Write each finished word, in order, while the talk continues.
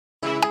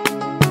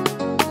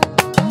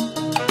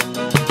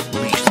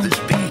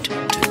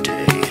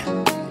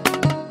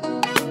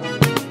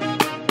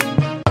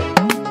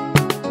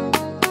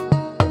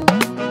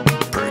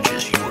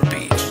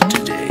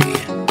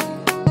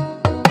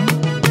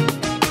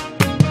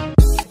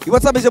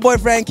What's up? It's your boy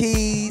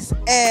Frankie's,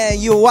 and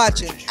you're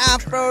watching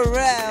Afro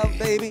Rap,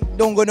 baby.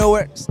 Don't go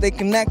nowhere. Stay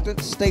connected.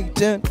 Stay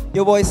tuned.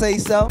 Your boy say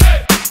so.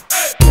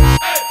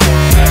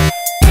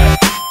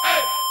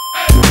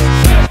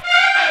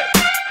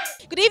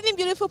 Good evening,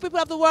 beautiful people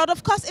of the world.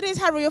 Of course, it is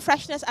Harry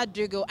Freshness at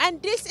Dugo,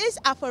 and this is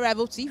Afro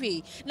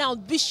TV. Now,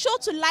 be sure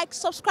to like,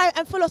 subscribe,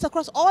 and follow us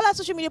across all our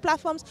social media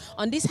platforms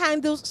on these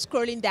handles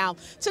scrolling down.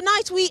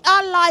 Tonight, we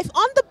are live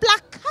on the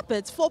black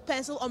carpet for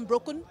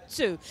Pencilunbroken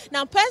 2.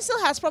 Now, Pencil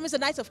has promised a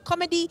night of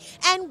comedy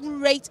and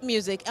great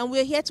music, and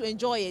we're here to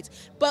enjoy it.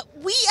 But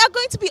we are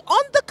going to be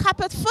on the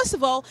carpet, first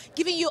of all,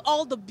 giving you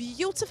all the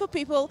beautiful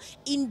people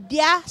in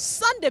their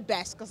Sunday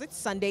best, because it's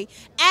Sunday,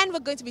 and we're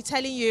going to be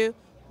telling you,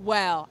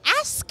 well,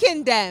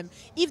 asking them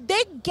if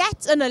they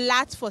get an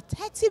alert for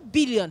 30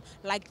 billion,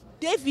 like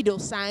Davido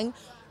sang,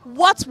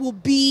 what will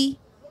be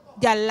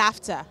their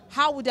laughter?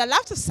 How would their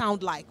laughter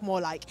sound like,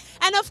 more like?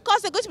 And of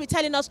course, they're going to be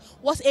telling us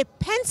what a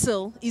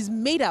pencil is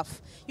made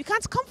of. You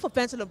can't come for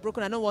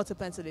Pencilunbroken and know what a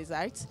pencil is,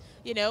 right?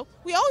 You know,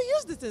 we all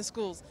used it in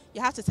schools.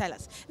 You have to tell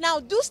us.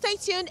 Now, do stay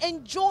tuned,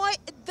 enjoy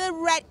the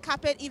red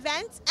carpet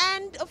event,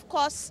 and of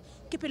course,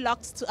 keep it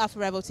locked to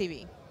Afro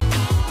TV.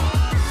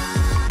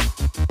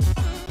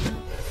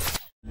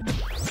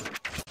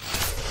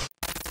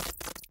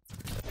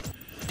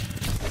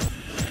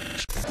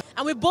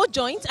 And we both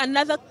joined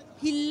another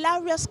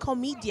hilarious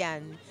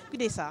comedian. Good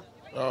day, sir.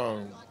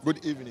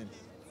 Good evening.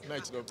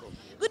 Night.com.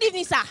 Good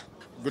evening, sir.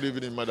 Good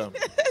evening, madam.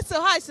 So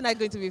how is tonight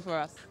going to be for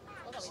us?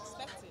 What are we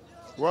expecting?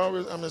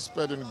 Well, I'm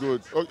expecting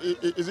good. Oh,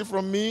 is it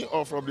from me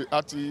or from the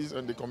artist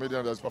and the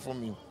comedian that's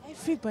performing?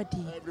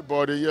 Everybody.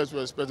 Everybody, yes,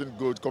 we're expecting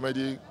good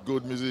comedy,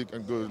 good music,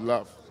 and good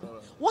laugh.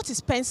 What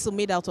is pencil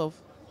made out of?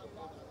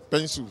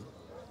 Pencil.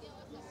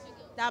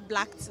 That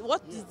black,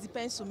 what is the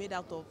pencil made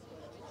out of?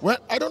 Well,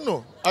 I don't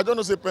know. I don't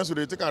know say pencil,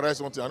 they take and write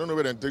something. I don't know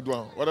where they take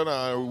one. Whether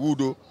I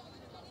wood,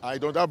 I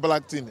don't have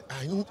black thing.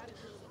 Come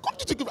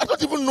to think of it, I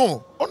don't even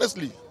know.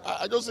 Honestly.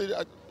 I just say,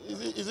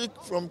 is it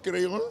from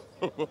crayon?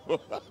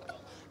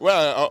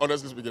 Well,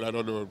 honestly speaking, I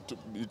don't know.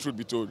 The truth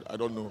be told, I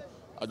don't know.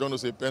 I don't know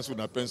say pencil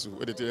na pencil.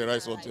 Where they take and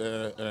write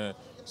something.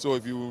 So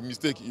if you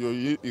mistake,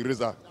 you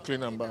eraser,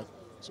 clean and back.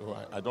 So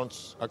I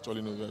don't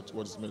actually know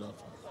what it's made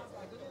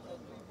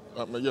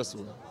of. Yes, sir.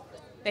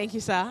 Thank you,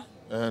 sir.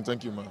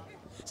 Thank you, ma'am.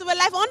 So we're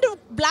live on the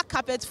black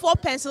carpet for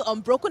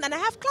Pencilunbroken, and I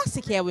have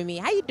Classic here with me.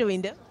 How you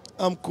doing there?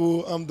 I'm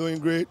cool. I'm doing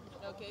great.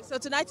 Okay, so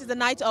tonight is the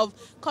night of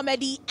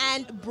comedy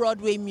and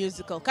Broadway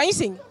musical. Can you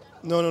sing?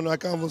 No, I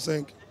can't even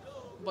sing.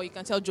 But you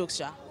can tell jokes,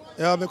 sir.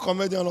 Yeah, I'm a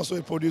comedian, also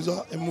a producer,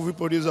 a movie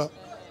producer.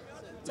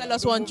 Tell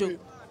us one joke.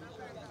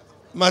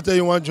 Might tell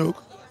you one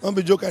joke. Don't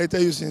be joke I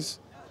tell you since.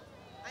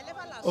 I never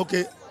laugh.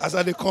 Okay, as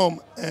I dey come,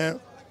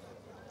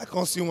 I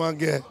can't see one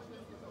girl.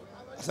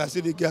 As I see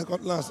the girl, I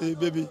can't laugh, say,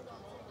 baby,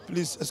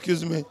 please,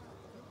 excuse me.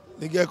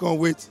 The girl can't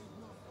wait.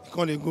 He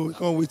can't go. He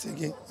can't wait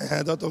again.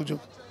 I don't talk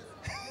joke.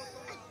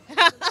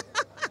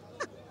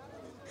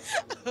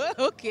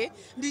 Okay.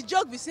 The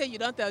joke we say you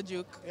don't tell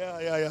joke.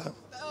 Yeah.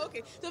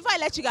 Okay. So if I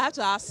let you go, I have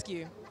to ask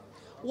you,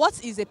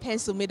 what is a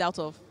pencil made out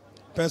of?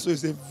 Pencil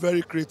is a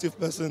very creative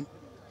person.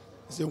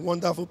 He's a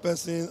wonderful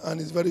person and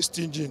he's very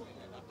stingy.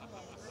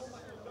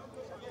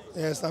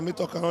 Yes, I'm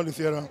talking around the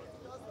fair.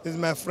 He's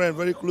my friend,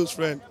 very close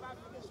friend.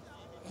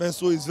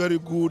 Pencil is very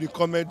good in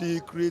comedy,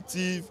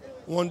 creative,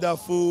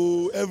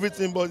 wonderful,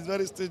 everything, but it's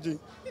very stingy.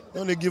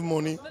 Don't they give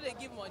money? No, they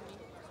give money.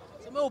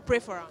 So we will pray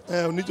for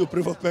her. We need to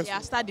pray for Pencil. Yeah,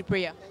 start the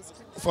prayer.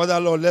 Father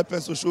Lord, let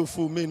Pencil show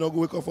full me, not go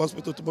wake up for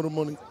hospital tomorrow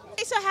morning.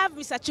 Okay, so I have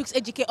Mr. Chooks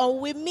Ejike on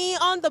with me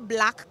on the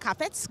black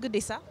carpet. Good day,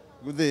 sir.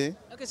 Good day.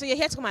 Okay, so you're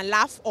here to come and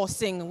laugh or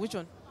sing. Which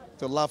one?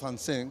 To laugh and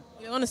sing.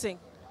 You want to sing?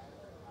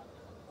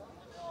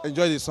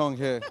 Enjoy the song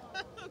here.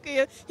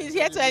 Okay, he's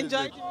here to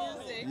enjoy the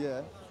music.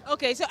 Yeah.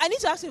 Okay, so I need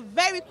to ask you a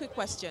very quick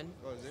question.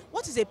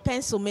 What is a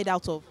pencil made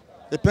out of?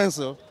 A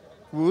pencil,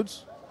 wood,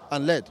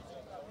 and lead.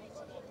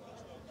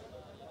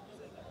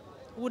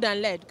 Wood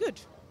and lead. Good.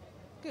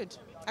 Good.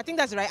 I think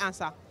that's the right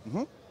answer.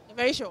 You're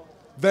very sure?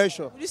 Very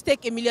sure. Would you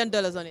stake $1 million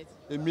on it?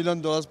 $1 million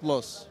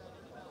plus.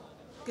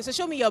 Okay, so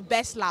show me your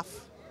best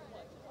laugh.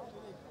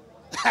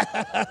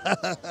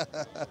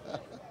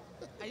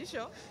 Are you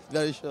sure?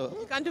 Very sure.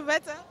 You can do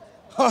better?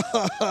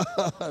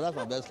 That's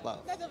my best laugh.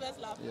 That's the best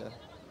laugh? Yeah.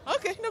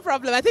 Okay, no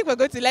problem. I think we're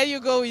going to let you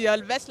go with your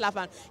best laugh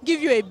and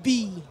give you a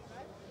B.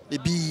 A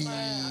B.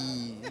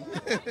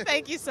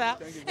 Thank you, sir.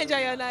 Enjoy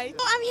your night.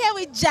 Oh, I'm here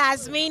with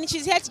Jasmine.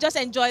 She's here to just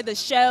enjoy the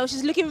show.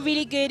 She's looking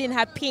really good in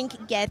her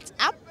pink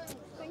get-up.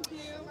 Thank you.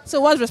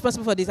 So what's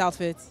responsible for this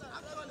outfit?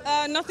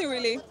 Nothing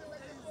really.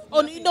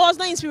 Oh, there was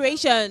no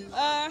inspiration?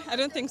 I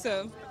don't think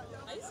so.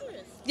 Are you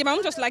serious? Yeah, my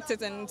mom just liked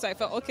it, and so I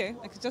felt okay.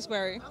 I could just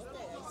wear it.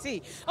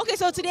 See. Okay,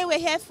 so today we're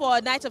here for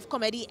a night of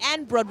comedy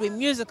and Broadway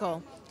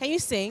musical. Can you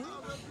sing?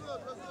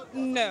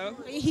 No.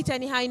 Can you hit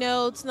any high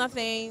notes?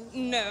 Nothing?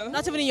 No.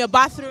 Not even in your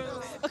bathroom?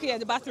 Okay, yeah,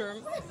 the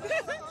bathroom.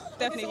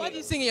 Definitely. So what do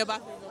you sing in your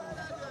bathroom?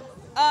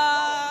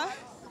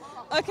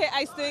 Okay,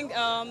 I sing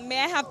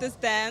May I Have This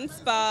Dance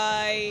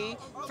by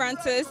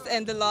Francis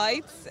and the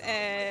Lights,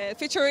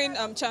 featuring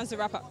Chance the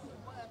Rapper.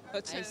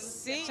 A chance.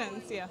 see. A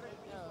chance, yeah.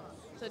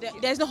 So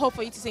there's no hope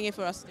for you to sing it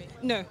for us today.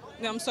 No,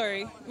 I'm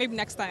sorry. Maybe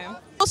next time.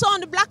 Also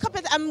on the black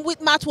carpet, I'm with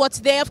Matt Watts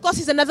there. Of course,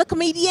 he's another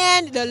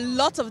comedian. There are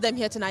lots of them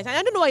here tonight. And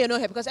I don't know why you're not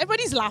here because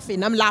everybody's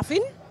laughing. I'm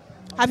laughing.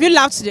 Have you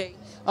laughed today?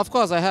 Of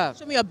course I have.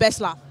 Show me your best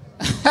laugh.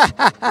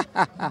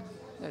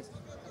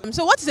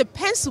 So what is a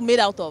pencil made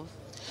out of?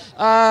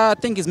 I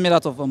think it's made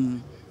out of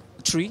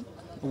tree,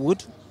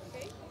 wood,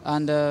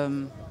 and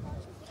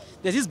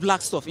there's this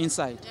black stuff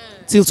inside.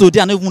 Till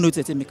today, I don't even know what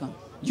it's making.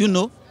 You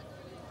know?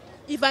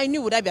 If I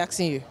knew, would I be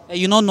asking you?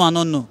 You don't know, I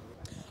don't know.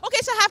 Okay,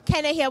 so I have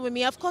Kenna here with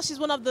me. Of course, she's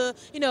one of the,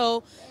 he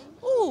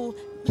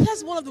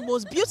has one of the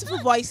most beautiful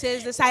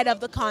voices this side of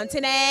the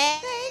continent.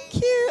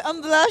 Thank you.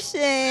 I'm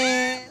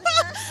blushing.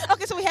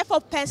 Okay, so we're here for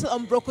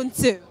Pencilunbroken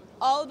too.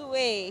 All the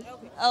way.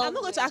 I'm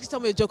not going to ask you to tell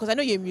me a joke because I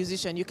know you're a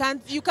musician. You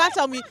can't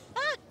tell me.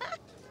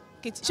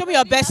 Okay, show me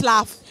your best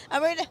laugh.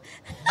 I'm ready.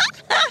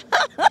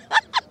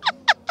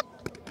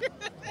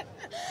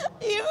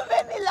 You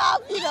made me laugh,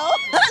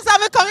 So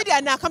I'm a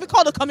comedian now. Can we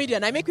call the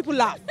comedian? I make people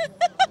laugh.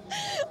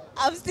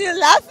 I'm still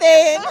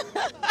laughing.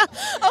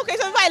 Okay,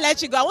 so if I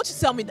let you go, I want you to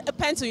tell me a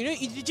pencil.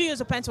 Did you use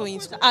a pencil in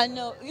I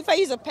know. If I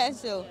use a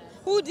pencil,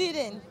 who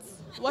didn't?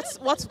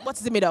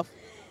 What's it made of?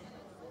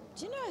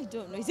 Do you know I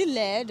don't know? Is it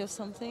lead or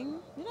something?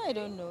 I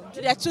don't know.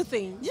 There are two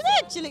things.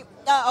 Actually,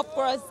 of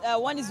course,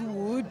 one is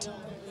wood.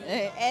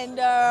 And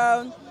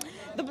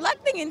the black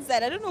thing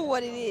inside, I don't know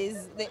what it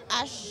is. The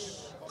ash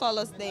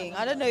colors thing.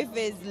 I don't know if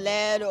it's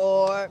lead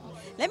or...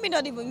 Let me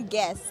not even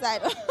guess.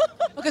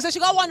 Okay, so she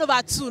got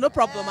 1/2. No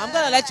problem. I'm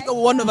going to let you go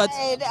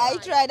 1/2. I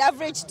tried.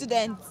 Average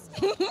student.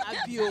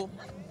 It's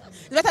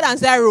better than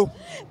 0.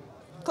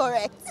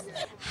 Correct.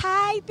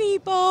 Hi,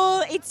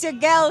 people. It's your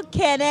girl,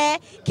 Kenny.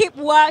 Keep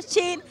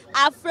watching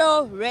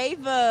Afro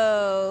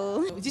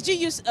Ravo. Did you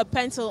use a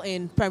pencil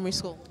in primary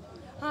school?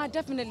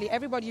 Definitely.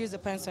 Everybody uses a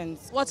pencil.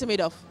 What's it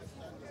made of?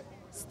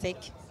 Stick.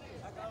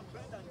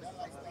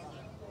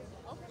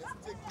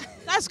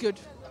 That's good.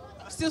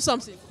 Still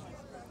something.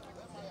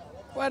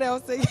 What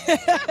else? I'm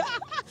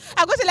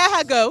going to let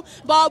her go.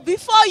 But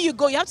before you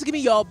go, you have to give me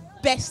your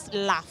best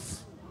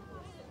laugh.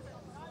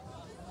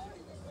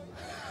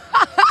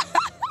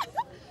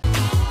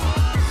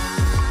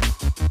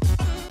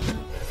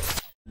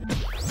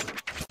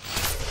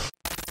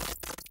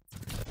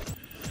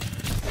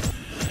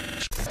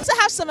 So I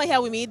have someone here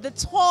with me, the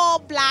tall,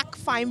 black,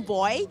 fine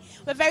boy.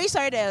 We're very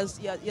sorry that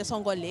your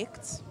song got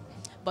leaked.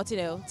 But,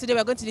 today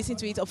we're going to listen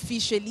to it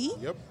officially.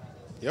 Yep.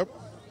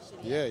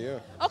 Yeah.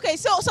 Okay,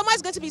 so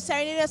someone's going to be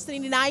serenading us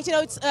tonight.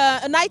 It's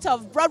a night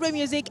of Broadway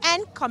music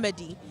and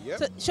comedy. Yep.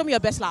 So show me your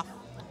best laugh.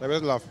 My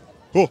best laugh.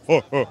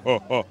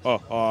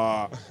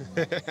 Are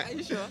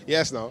you sure?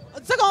 Yes, no.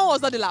 The second one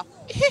was not the laugh.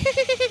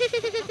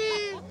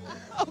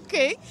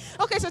 Okay,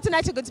 so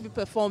tonight you're going to be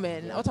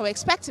performing. What are we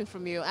expecting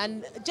from you?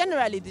 And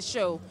generally the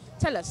show,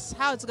 tell us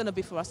how it's going to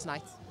be for us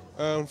tonight.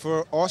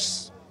 For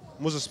us,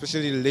 most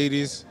especially the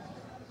ladies,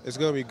 it's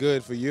going to be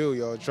good for you,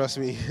 yo. Trust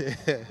me.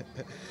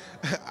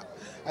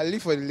 I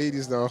live for the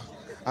ladies now.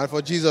 And for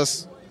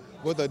Jesus,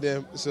 both of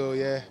them. So,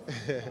 yeah.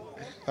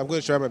 I'm going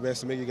to try my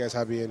best to make you guys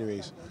happy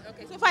anyways.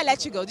 Okay, so if I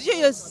let you go, did you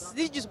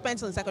use a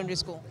pencil in secondary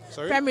school?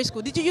 Sorry? Primary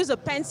school. Did you use a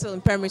pencil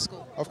in primary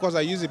school? Of course,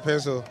 I use a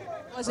pencil.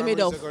 What's it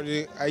made of?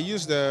 I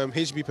used the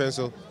HB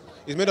pencil.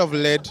 It's made of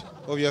lead,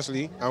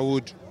 obviously, and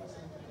wood.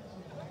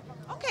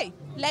 Okay,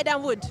 lead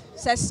and wood,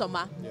 says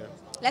Summer. Yeah.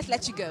 Let's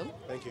let you go.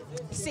 Thank you.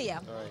 See ya.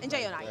 Right. Enjoy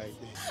your night. Right.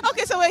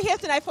 Okay, so we're here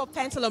tonight for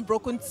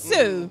Pencilunbroken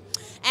 2.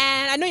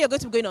 And I know you're going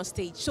to be going on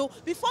stage. So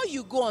before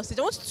you go on stage,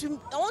 I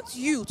want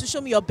you to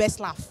show me your best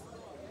laugh.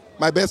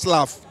 My best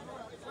laugh.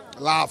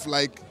 Laugh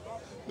like...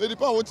 No,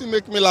 depend on what you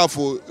make me laugh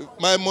for.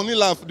 My money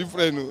laugh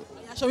different.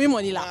 Yeah, show me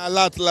money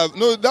laugh. Laugh.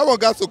 No, that one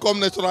got to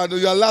come natural.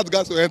 Your laugh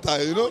got to enter,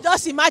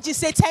 Just imagine,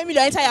 say 10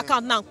 million enter your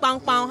account now. Bang,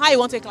 bang. How you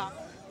want to take laugh?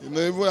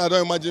 Even I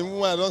don't imagine, even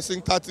when I don't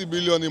sing 30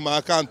 billion in my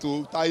account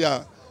to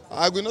tire.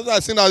 I will not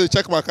have seen how they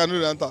check my account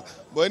and enter.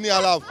 But any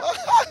laugh.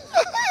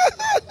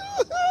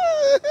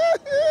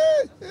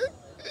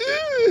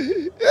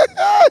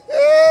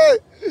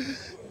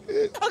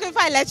 Okay, if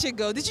I let you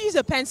go, did you use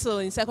a pencil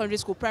in secondary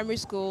school, primary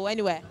school,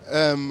 anywhere?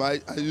 I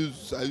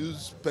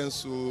use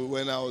pencil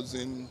when I was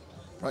in,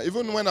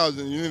 even when I was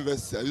in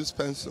university, I used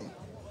pencil.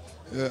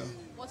 Yeah.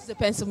 What is the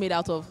pencil made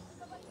out of?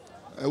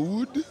 A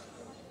wood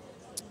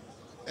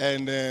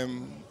and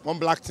one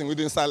black thing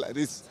with inside like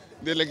this.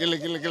 They like this.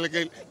 Now the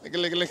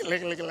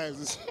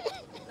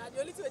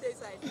only two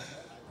inside.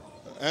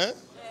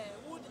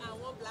 Wood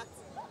and one black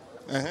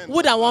thing.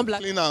 Wood and one black.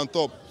 Cleaner on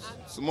top.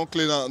 Small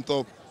cleaner on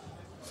top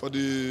for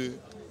the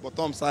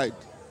bottom side.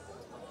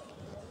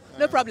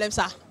 No problem,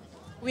 sir.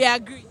 We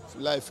agree.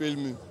 Like fail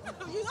me.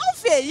 You don't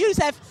fail. You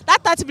yourself,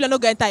 that 30 billion no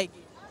go enter.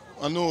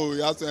 I know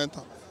you have to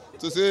enter.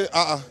 To say,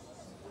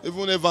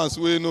 even Evans,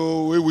 we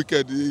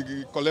wicked,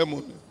 he collect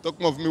money.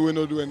 Talking of me, we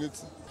no do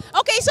anything.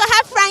 Okay, so I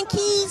have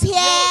Frankie's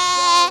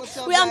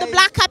here. We're on the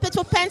black carpet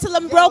for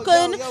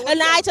Pencilunbroken, a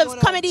night of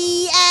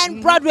comedy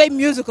and Broadway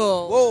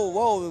musical.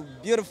 Whoa,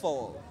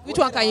 beautiful. Which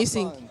one can you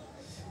sing?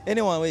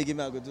 Anyone will give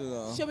me a good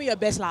do. Show me your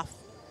best laugh.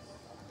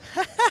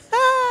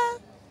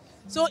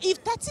 So if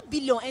 30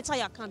 billion enter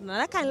your account now,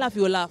 that kind of laugh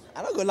you will laugh.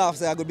 I don't go laugh,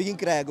 say I go begin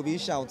cry, I go begin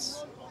shout.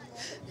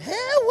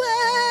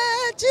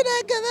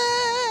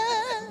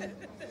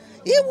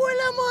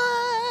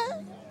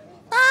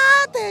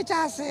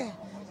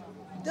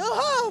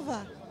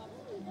 Jehovah,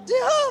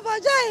 Jehovah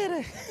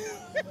Jireh.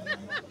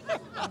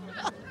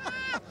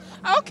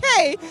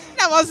 Okay,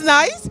 that was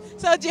nice.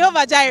 So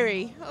Jehovah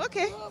Jireh.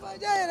 Okay. Jehovah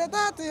Jireh,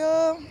 that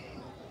you.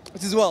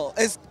 Which is well,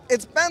 it's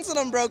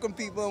Pencilunbroken,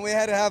 people, and we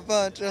had to have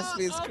fun. Trust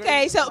me. It's Okay,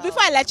 crazy. so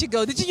before I let you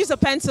go, did you use a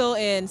pencil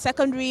in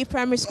secondary,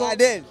 primary school? I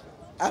did.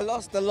 I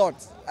lost a lot.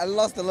 I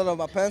lost a lot of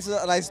my pencil,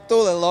 and I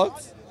stole a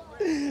lot.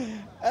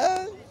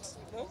 No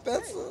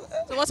pencil.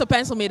 So what's a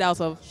pencil made out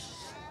of?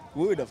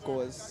 Wood, of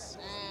course.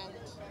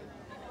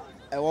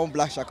 And one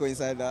black shackle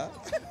inside that.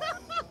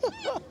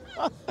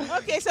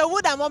 Okay, so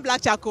wood and one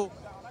black charcoal.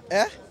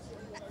 Yeah?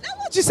 That's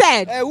what you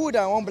said. Wood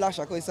and one black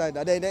shackle inside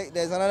that.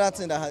 There's another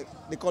thing that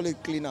they call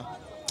it cleaner.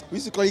 We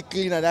used to call it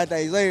cleaner that time.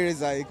 It's not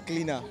eraser, it's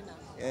cleaner.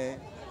 Yeah.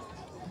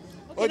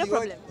 Okay, no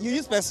problem. You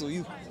use pencil,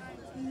 you.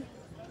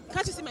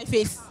 Can't you see my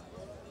face?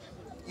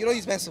 You don't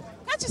use pencil.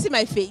 Can't you see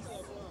my face?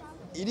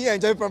 You didn't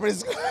enjoy primary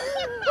school. Okay,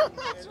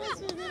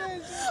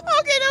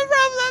 no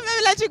problem. Let me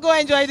let you go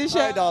enjoy the show.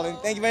 All right, darling.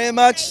 Thank you very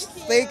much.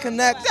 Stay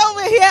connected. So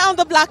we're here on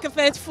the Black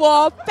Effect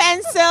for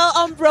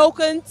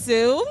Pencilunbroken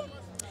 2.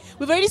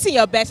 We've already seen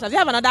your best laugh. You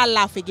have another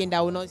laugh again that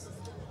will not.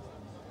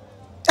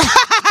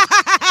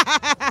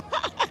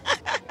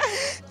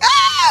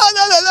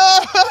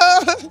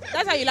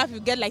 That's how you laugh. You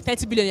get like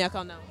 30 billion in your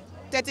account now.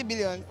 30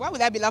 billion. Why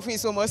would I be laughing in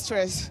so much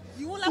stress?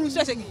 You won't laugh with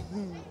stress again.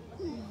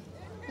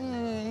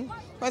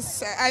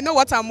 Because I know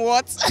what I'm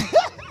worth.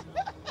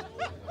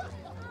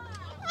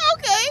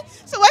 Okay.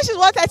 So when she's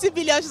worth 30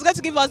 billion, she's going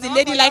to give us the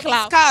ladylike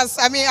laugh. Scarce.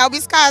 I mean, I'll be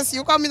scarce.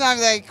 You come in and I'm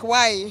like,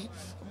 why?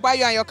 Why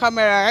you and your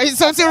camera? Is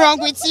something wrong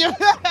with you?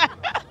 I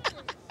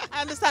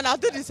understand. I'll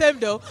do the same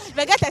though. If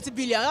I get 30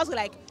 billion, I was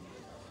like,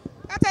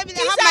 30 billion.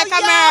 Peace I have my out,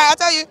 camera. y'all. I'll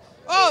tell you.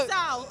 Oh, peace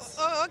out.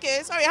 oh,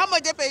 okay. Sorry. How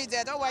much they pay you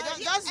there? Don't worry.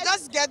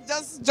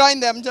 Just join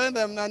them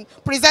and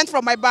present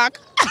from my back.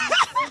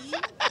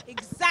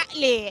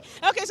 Exactly.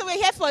 Okay, so we're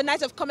here for a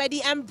night of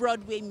comedy and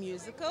Broadway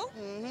musical.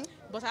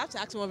 But I have to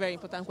ask one very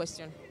important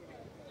question.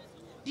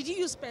 Did you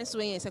use pencil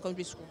in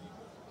secondary school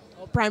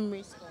or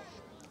primary school?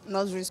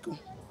 Nursery school.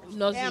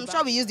 Nursery Yeah, I'm back.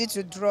 sure we used it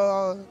to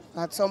draw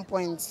at some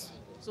point.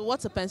 So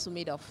what's a pencil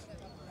made of?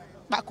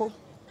 Bako.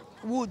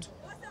 Wood.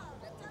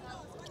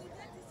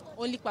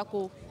 Only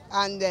Paco.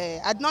 And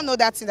I do not know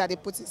that thing that they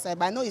put inside,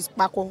 but I know it's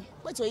Bako.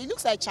 Wait, so it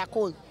looks like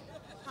charcoal.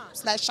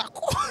 It's like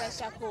charcoal. Like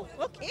charcoal.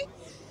 Okay.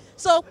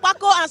 So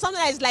Paco and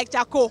something that is like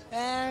charcoal.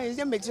 It's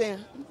in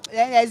between.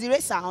 Then there's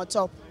eraser on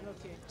top.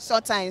 Okay.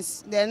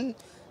 Sometimes. Then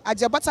at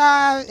the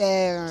bottom,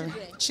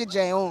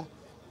 children,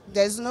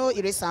 there's no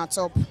eraser on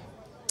top.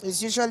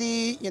 It's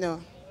usually,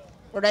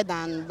 red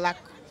and black.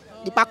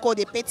 The Paco,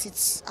 they paint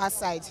it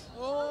outside.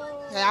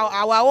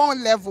 Our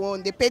own level,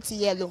 they paint it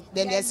yellow.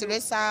 Then there's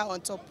eraser on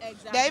top.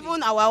 Exactly. Then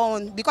even our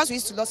own, because we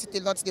used to lose it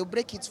a lot, they'll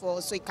break it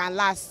for so it can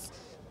last.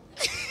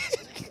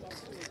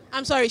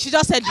 I'm sorry, she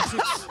just said the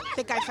truth.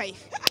 Take high five.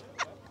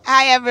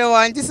 Hi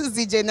everyone, this is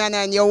DJ Nana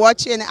and you're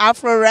watching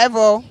Afro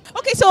Revel.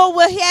 Okay, so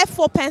we're here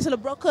for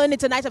Pencilunbroken.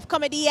 It's a night of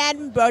comedy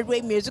and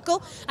Broadway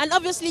musical. And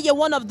obviously you're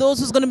one of those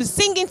who's going to be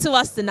singing to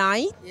us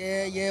tonight.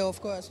 Yeah, of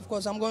course.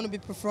 I'm going to be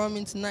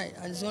performing tonight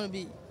and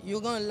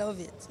you're going to love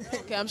it.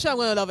 Okay, I'm sure I'm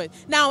going to love it.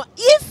 Now,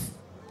 if,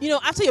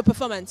 after your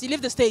performance, you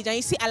leave the stage and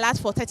you see a lot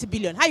for 30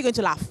 billion, how are you going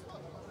to laugh?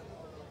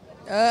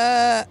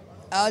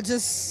 I'll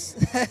just...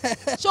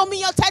 Show me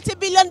your $30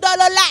 billion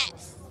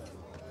laugh.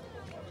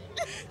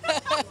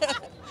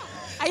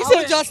 I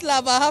will just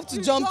laugh. I have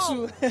to jump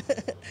through.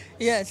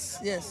 Yes.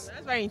 That's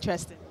very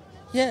interesting.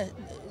 Yeah,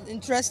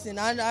 interesting.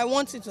 And I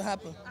want it to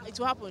happen. It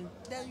will happen.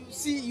 Then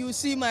you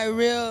see my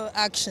real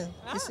action.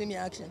 You see me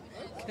action.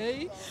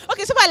 Okay.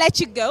 Okay, so if I let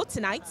you go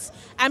tonight,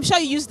 I'm sure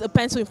you used a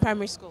pencil in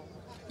primary school.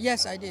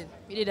 Yes, I did.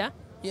 You did that?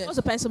 Yes. What's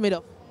a pencil made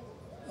of?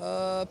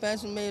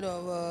 Pencil made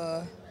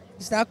of,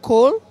 is that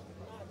coal?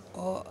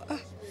 Or,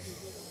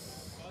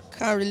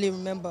 can't really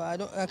remember. I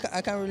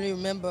can't really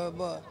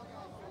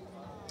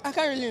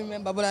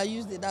remember, but I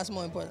used it. That's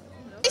more important.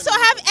 So I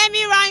have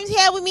Emmy Rhymes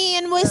here with me,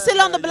 and we're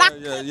still on the black.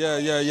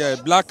 Yeah.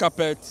 Black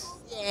carpet.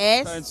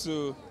 Yes.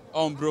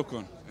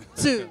 Pencilunbroken.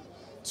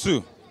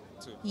 Two.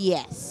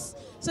 Yes.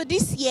 So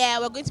this year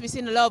we're going to be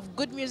seeing a lot of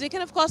good music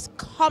and of course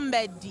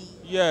comedy.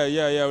 Yeah.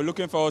 We're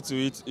looking forward to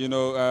it.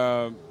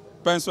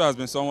 Pencil has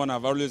been someone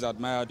I've always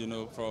admired.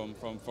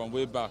 From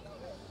way back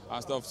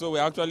and stuff. So we're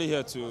actually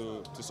here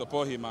to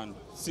support him and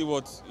see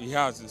what he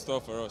has in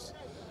store for us.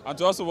 And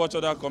to also watch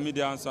other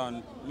comedians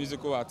and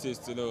musical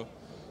artists, do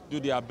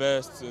their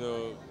best,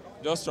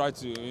 just try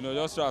as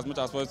much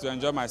as possible to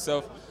enjoy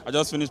myself. I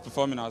just finished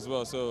performing as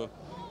well, so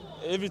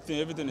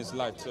everything is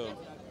light. So.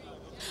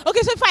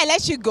 Okay, so if I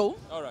let you go,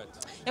 all right,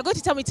 you're going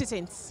to tell me two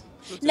things.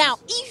 Now,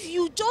 if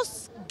you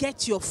just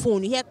get your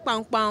phone, you hear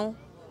bang bang,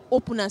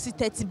 open and see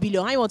 30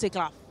 billion, how you want to take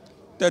laugh?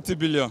 30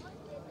 billion.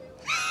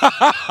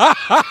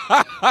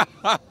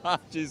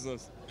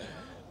 Jesus.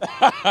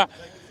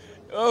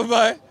 Oh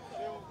my,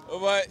 oh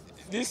my.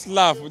 This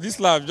laugh,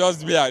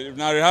 just be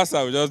now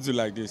rehearsal. We just do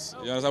like this.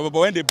 You understand? But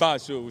when they bar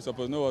show, we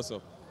supposed to know what's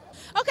up.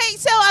 Okay,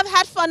 so I've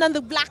had fun on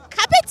the black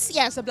carpet.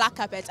 Yes, the black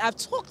carpet. I've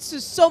talked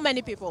to so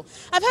many people.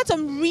 I've had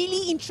some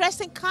really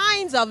interesting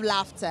kinds of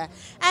laughter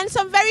and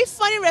some very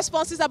funny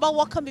responses about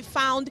what can be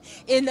found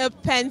in a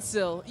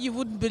pencil. You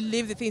wouldn't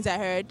believe the things I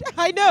heard.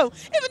 I know,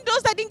 even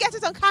those that didn't get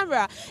it on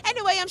camera.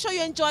 Anyway, I'm sure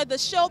you enjoyed the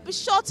show. Be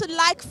sure to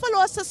like,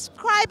 follow us,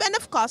 subscribe, and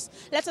of course,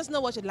 let us know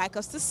what you'd like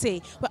us to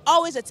say. We're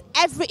always at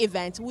every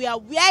event. We are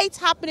where it's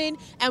happening,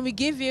 and we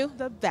give you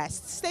the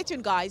best. Stay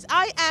tuned, guys.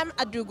 I am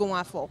Adugo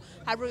Nwafo.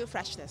 Royal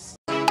Freshness.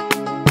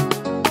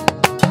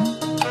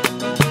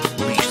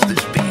 Release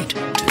this beat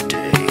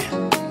today.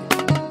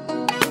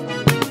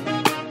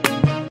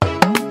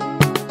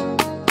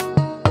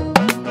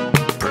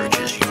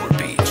 Purchase your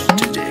beats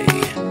today.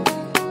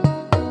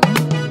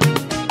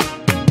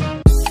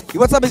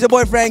 What's up, it's your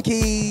boy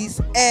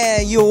Frankie's,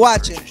 and you're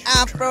watching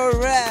Afro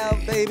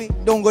Rev, baby.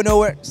 Don't go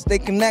nowhere. Stay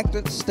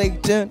connected, stay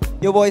tuned.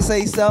 Your boy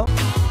say so.